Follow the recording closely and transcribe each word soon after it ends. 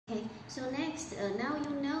So next, now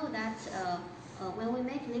you know that when we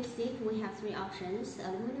make lipstick, we have three options: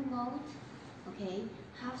 aluminum mold, okay,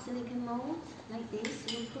 half silicon mold, like this.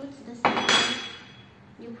 You put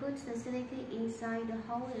the silicon inside the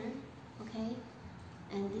holder, okay,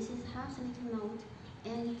 and this is half silicon mold,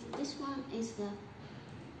 and this one is the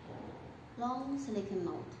long silicon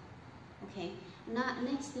mold, okay. Now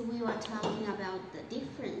next we are talking about the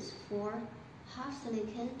difference for half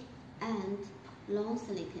silicon and long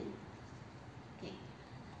silicon.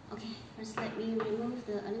 Okay, first let me remove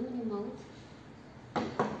the aluminum mold.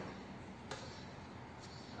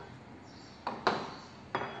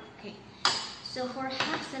 Okay, so for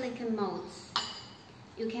half silicon molds,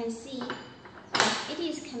 you can see it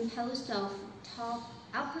is composed of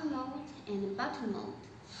upper mold and bottom mold.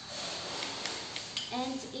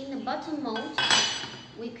 And in the bottom mold,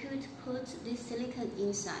 we could put this silicon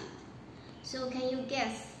inside. So can you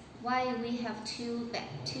guess why we have two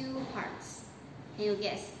parts? Can you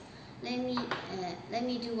guess? Let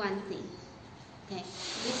me do one thing. Okay,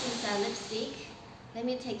 this is a lipstick. Let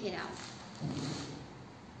me take it out.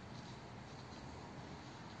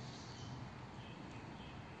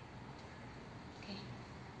 Okay,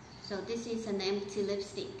 so this is an empty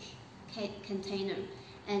lipstick container,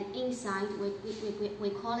 and inside we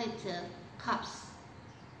call it cups.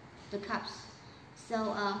 The cups.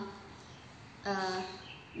 So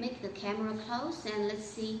make the camera close and let's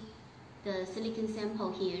see the silicon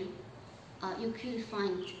sample here. You could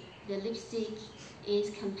find the lipstick is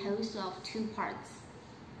composed of two parts.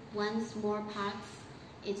 One small part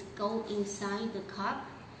is go inside the cup,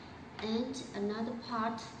 and another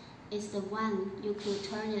part is the one you could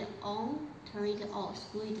turn it on, turn it off,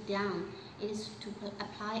 screw it down. It is to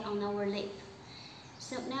apply on our lip.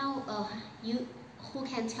 So now, who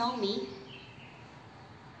can tell me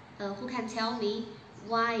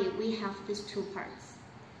why we have these two parts?